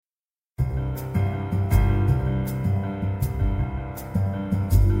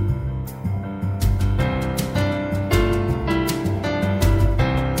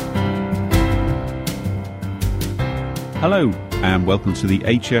Hello and welcome to the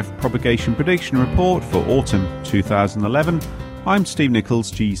HF Propagation Prediction Report for Autumn 2011. I'm Steve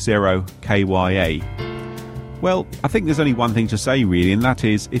Nichols, G0KYA. Well, I think there's only one thing to say really, and that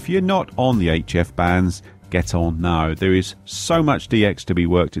is if you're not on the HF bands, get on now. There is so much DX to be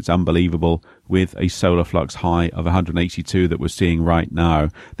worked, it's unbelievable, with a solar flux high of 182 that we're seeing right now.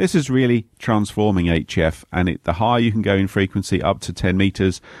 This is really transforming HF, and the higher you can go in frequency, up to 10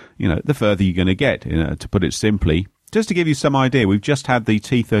 meters, the further you're going to get, to put it simply. Just to give you some idea, we've just had the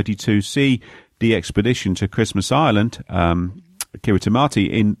T-32C de-expedition to Christmas Island, Kiritimati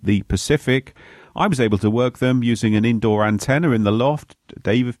in the Pacific. I was able to work them using an indoor antenna in the loft.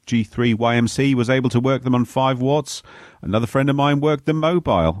 Dave G3YMC was able to work them on 5 watts. Another friend of mine worked them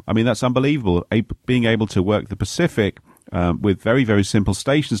mobile. I mean, that's unbelievable. Being able to work the Pacific with very, very simple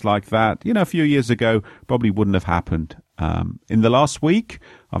stations like that, a few years ago, probably wouldn't have happened. In the last week,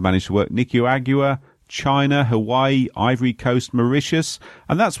 I've managed to work Nicaragua, China, Hawaii, Ivory Coast, Mauritius,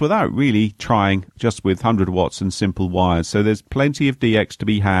 and that's without really trying just with 100 watts and simple wires. So there's plenty of DX to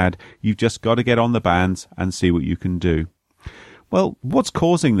be had. You've just got to get on the bands and see what you can do. Well, what's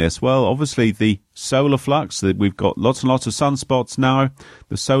causing this? Well, obviously the solar flux, that we've got lots and lots of sunspots now.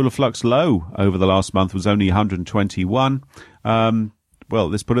 The solar flux low over the last month was only 121. Well,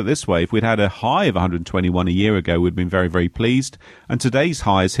 let's put it this way. If we'd had a high of 121 a year ago, we'd been very, very pleased. And today's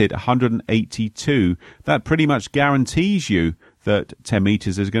high has hit 182. That pretty much guarantees you that 10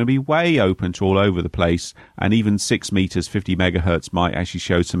 meters is going to be way open to all over the place. And even 6 meters, 50 megahertz might actually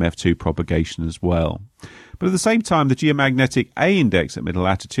show some F2 propagation as well. But at the same time, the geomagnetic A index at middle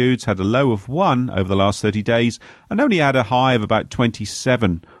latitudes had a low of 1 over the last 30 days and only had a high of about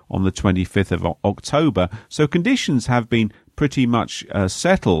 27 on the 25th of October. So conditions have been pretty much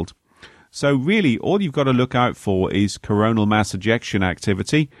settled. So really, all you've got to look out for is coronal mass ejection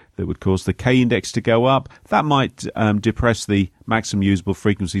activity that would cause the K index to go up. That might depress the maximum usable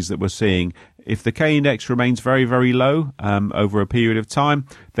frequencies that we're seeing. If the K index remains very, very low over a period of time,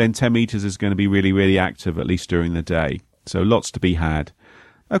 then 10 meters is going to be really, really active, at least during the day. So lots to be had.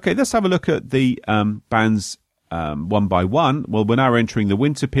 Okay, let's have a look at the bands one by one. Well, we're now entering the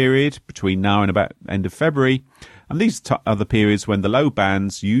winter period between now and about end of February. And these are the periods when the low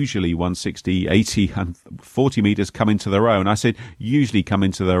bands, usually 160, 80 and 40 meters, come into their own. I said usually come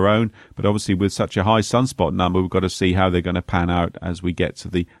into their own, but obviously with such a high sunspot number, we've got to see how they're going to pan out as we get to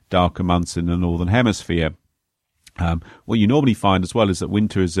the darker months in the Northern Hemisphere. What you normally find as well is that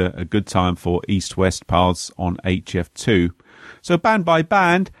winter is a good time for east-west paths on HF2. So band by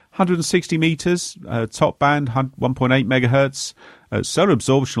band, 160 meters, top band, 1.8 megahertz. Solar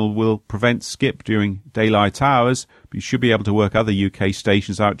absorption will prevent skip during daylight hours, but you should be able to work other UK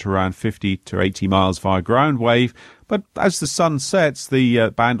stations out to around 50 to 80 miles via ground wave. But as the sun sets,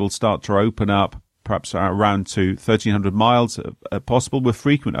 the band will start to open up, perhaps around to 1,300 miles possible, with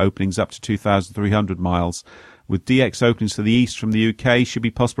frequent openings up to 2,300 miles. With DX openings to the east from the UK should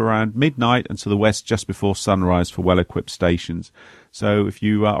be possible around midnight and to the west just before sunrise for well-equipped stations. So if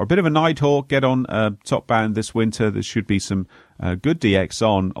you are a bit of a nighthawk, get on top band this winter. There should be some good DX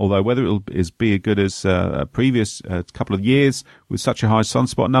on, although whether it will be as good as previous couple of years with such a high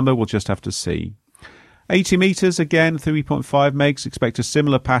sunspot number, we'll just have to see. 80 meters, again, 3.5 megs. Expect a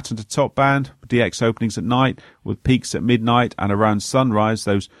similar pattern to top band. DX openings at night with peaks at midnight and around sunrise,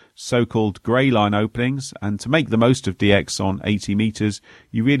 those so-called grey line openings. And to make the most of DX on 80 meters,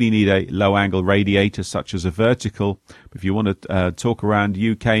 you really need a low-angle radiator such as a vertical. If you want to talk around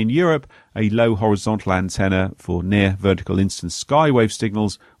UK and Europe, a low horizontal antenna for near vertical instant skywave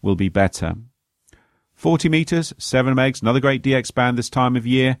signals will be better. 40 meters, 7 megs, another great DX band this time of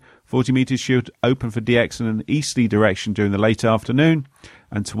year. 40 meters should open for DX in an easterly direction during the late afternoon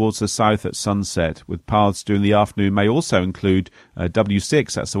and towards the south at sunset, with paths during the afternoon may also include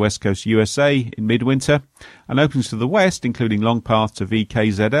W6, that's the West Coast USA, in midwinter, and openings to the west, including long paths to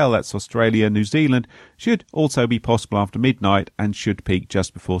VKZL, that's Australia, New Zealand, should also be possible after midnight and should peak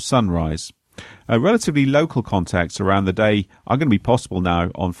just before sunrise. Relatively local contacts around the day are going to be possible now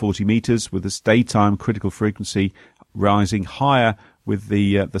on 40 meters, with the daytime critical frequency rising higher with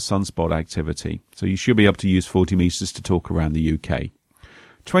the sunspot activity. So you should be able to use 40 meters to talk around the UK.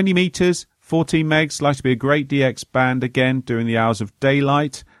 20 meters, 14 megs, likely to be a great DX band again during the hours of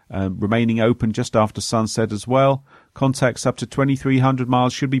daylight, remaining open just after sunset as well. Contacts up to 2,300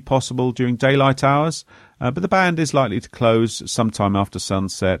 miles should be possible during daylight hours, but the band is likely to close sometime after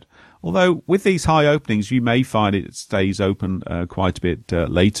sunset. Although with these high openings, you may find it stays open quite a bit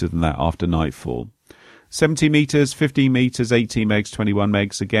later than that after nightfall. 70 meters, 15 meters, 18 megs, 21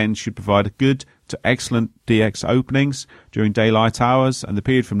 megs, again, should provide good to excellent DX openings during daylight hours, and the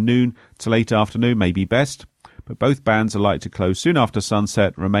period from noon to late afternoon may be best. but both bands are likely to close soon after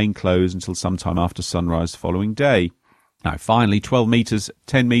sunset, remain closed until sometime after sunrise the following day. Now, finally, 12 meters,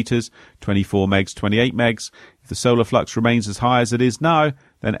 10 meters, 24 megs, 28 megs. If the solar flux remains as high as it is now,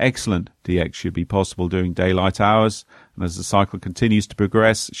 then excellent DX should be possible during daylight hours. And as the cycle continues to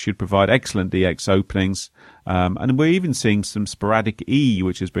progress, it should provide excellent DX openings. And we're even seeing some sporadic E,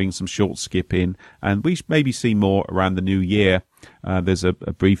 which is bringing some short skip in. And we maybe see more around the new year. There's a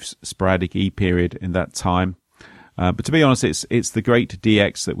brief sporadic E period in that time. But to be honest, it's the great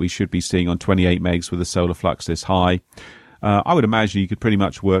DX that we should be seeing on 28 megs with a solar flux this high. I would imagine you could pretty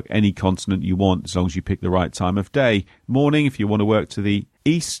much work any continent you want as long as you pick the right time of day. Morning if you want to work to the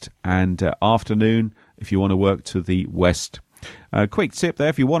east, and afternoon if you want to work to the west. Quick tip there,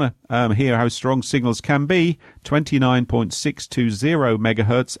 if you want to hear how strong signals can be, 29.620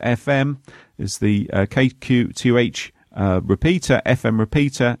 megahertz FM is the KQ2H repeater, FM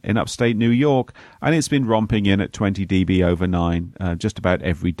repeater in upstate New York, and it's been romping in at 20 dB over 9 just about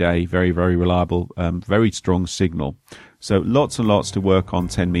every day. Very, very reliable, very strong signal. So lots and lots to work on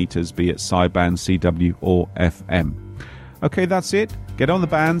 10 meters, be it sideband, CW or FM. Okay, that's it. Get on the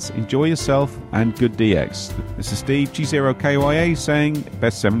bands, enjoy yourself, and good DX. This is Steve, G0KYA, saying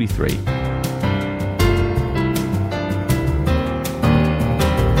best 73.